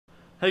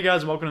Hey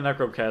guys, and welcome to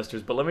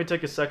Necrocasters, but let me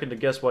take a second to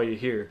guess why you're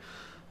here.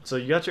 So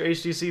you got your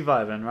HTC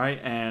Vive in, right?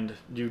 And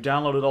you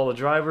downloaded all the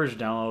drivers, you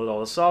downloaded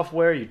all the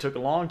software, you took a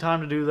long time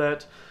to do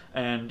that,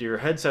 and your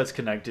headset's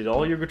connected,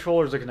 all your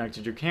controllers are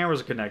connected, your cameras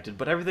are connected,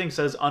 but everything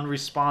says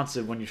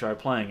unresponsive when you try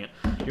playing it.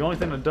 The only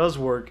thing that does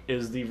work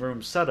is the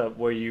room setup,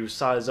 where you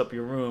size up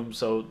your room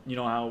so you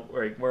know how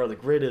where the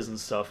grid is and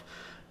stuff.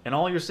 And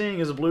all you're seeing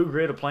is a blue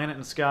grid, a planet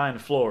and sky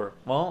and floor.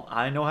 Well,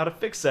 I know how to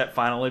fix that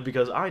finally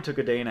because I took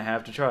a day and a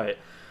half to try it.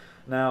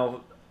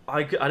 Now,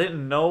 I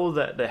didn't know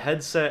that the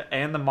headset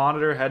and the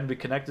monitor had to be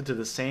connected to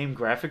the same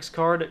graphics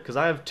card, because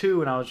I have two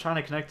and I was trying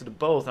to connect it to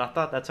both and I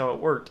thought that's how it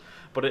worked,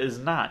 but it is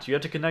not. You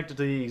have to connect it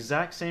to the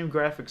exact same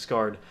graphics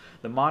card,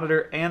 the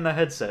monitor and the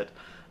headset.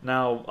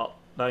 Now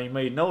you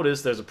may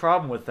notice there's a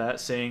problem with that,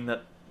 saying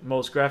that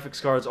most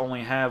graphics cards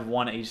only have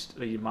one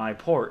HDMI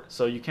port,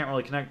 so you can't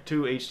really connect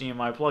two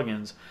HDMI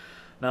plugins.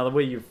 Now the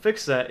way you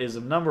fix that is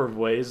a number of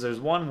ways. There's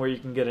one where you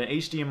can get an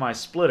HDMI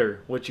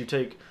splitter, which you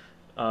take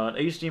an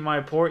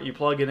HDMI port, you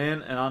plug it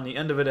in, and on the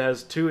end of it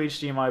has two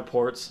HDMI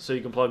ports, so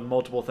you can plug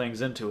multiple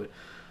things into it.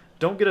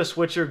 Don't get a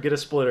switcher, get a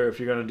splitter if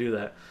you're going to do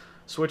that.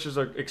 Switchers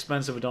are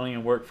expensive and don't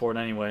even work for it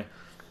anyway.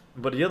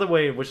 But the other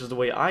way, which is the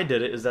way I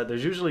did it, is that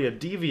there's usually a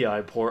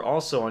DVI port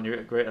also on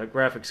your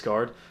graphics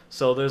card.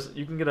 So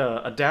you can get an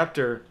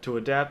adapter to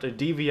adapt a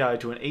DVI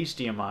to an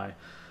HDMI.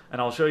 And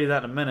I'll show you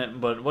that in a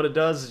minute, but what it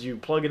does is you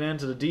plug it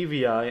into the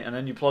DVI and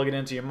then you plug it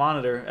into your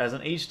monitor as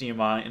an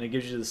HDMI, and it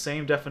gives you the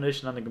same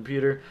definition on the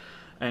computer,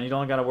 and you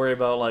don't got to worry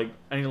about like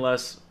any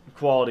less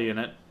quality in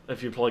it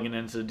if you're plugging it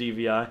into the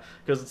DVI,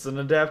 because it's an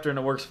adapter and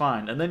it works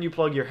fine. And then you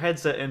plug your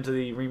headset into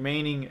the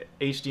remaining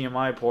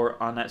HDMI port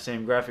on that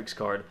same graphics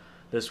card.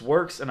 This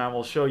works, and I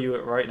will show you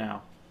it right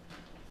now.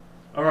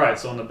 Alright,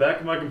 so on the back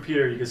of my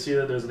computer you can see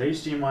that there's an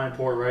HDMI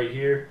port right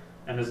here,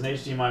 and there's an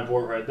HDMI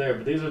port right there,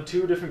 but these are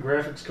two different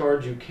graphics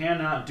cards. You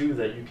cannot do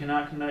that. You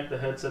cannot connect the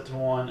headset to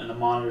one and the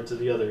monitor to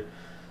the other.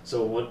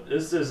 So what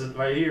this is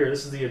right here,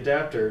 this is the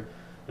adapter.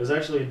 There's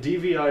actually a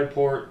DVI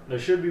port. There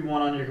should be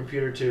one on your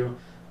computer too,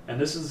 and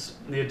this is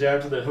the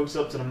adapter that hooks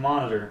up to the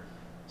monitor.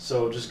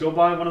 So just go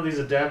buy one of these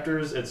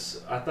adapters.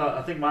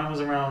 I think mine was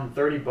around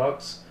 30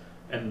 bucks,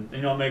 and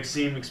you know, it may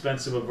seem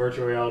expensive, but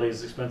virtual reality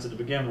is expensive to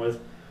begin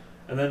with.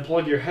 And then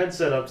plug your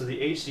headset up to the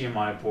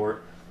HDMI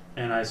port,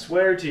 and I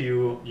swear to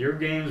you, your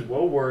games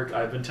will work.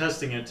 I've been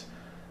testing it.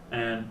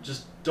 And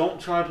just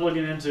don't try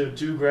plugging into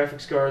two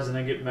graphics cards and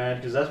then get mad,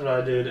 because that's what I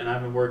did, and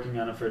I've been working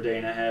on it for a day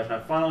and a half, and I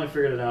finally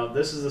figured it out.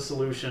 This is the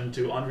solution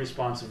to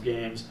unresponsive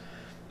games.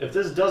 If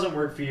this doesn't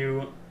work for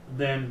you,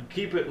 then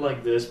keep it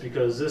like this,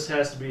 because this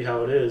has to be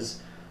how it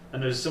is,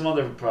 and there's some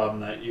other problem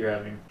that you're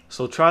having.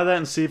 So try that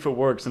and see if it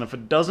works, and if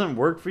it doesn't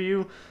work for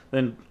you,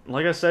 then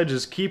like I said,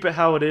 just keep it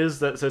how it is.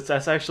 That's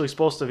actually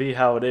supposed to be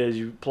how it is.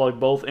 You plug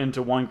both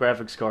into one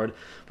graphics card.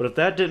 But if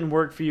that didn't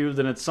work for you,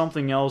 then it's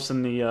something else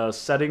in the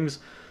settings.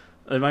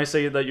 They might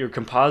say that your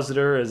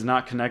compositor is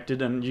not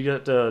connected, and you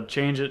got to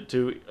change it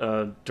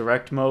to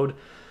direct mode.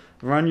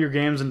 Run your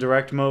games in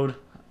direct mode,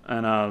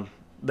 and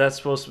that's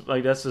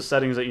the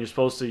settings that you're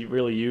supposed to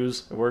really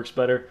use. It works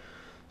better.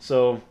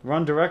 So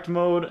run direct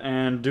mode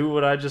and do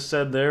what I just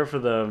said there for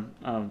the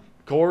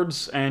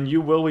chords, and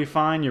you will be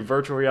fine. Your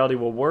virtual reality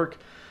will work.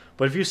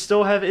 But if you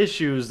still have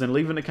issues, then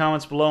leave in the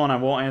comments below, and I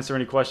won't answer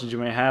any questions you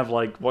may have,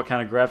 like what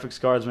kind of graphics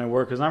cards may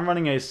work, because I'm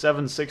running a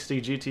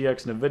 760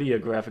 GTX NVIDIA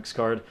graphics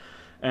card.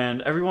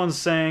 And everyone's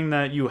saying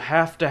that you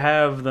have to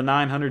have the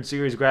 900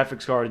 series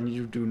graphics card, and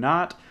you do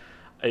not.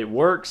 It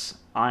works.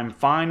 I'm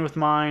fine with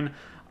mine.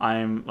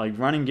 I'm like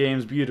running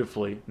games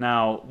beautifully.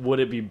 Now, would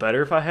it be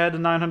better if I had the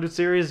 900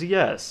 series?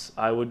 Yes,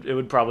 I would. It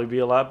would probably be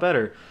a lot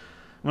better.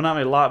 Well, not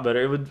a lot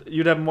better.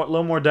 You'd have a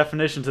little more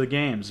definition to the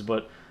games,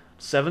 but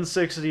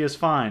 760 is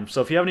fine.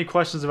 So if you have any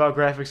questions about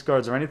graphics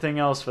cards or anything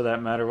else for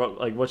that matter,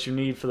 what you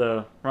need for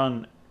the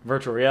run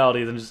virtual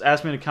reality, then just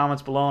ask me in the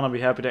comments below and I'll be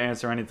happy to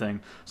answer anything.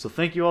 So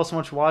thank you all so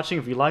much for watching.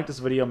 If you like this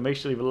video, make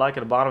sure you leave a like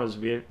at the bottom of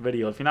this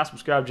video. If you're not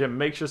subscribed yet,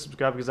 make sure to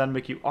subscribe, because that'd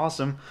make you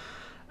awesome.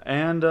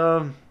 And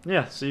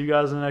yeah, see you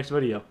guys in the next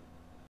video.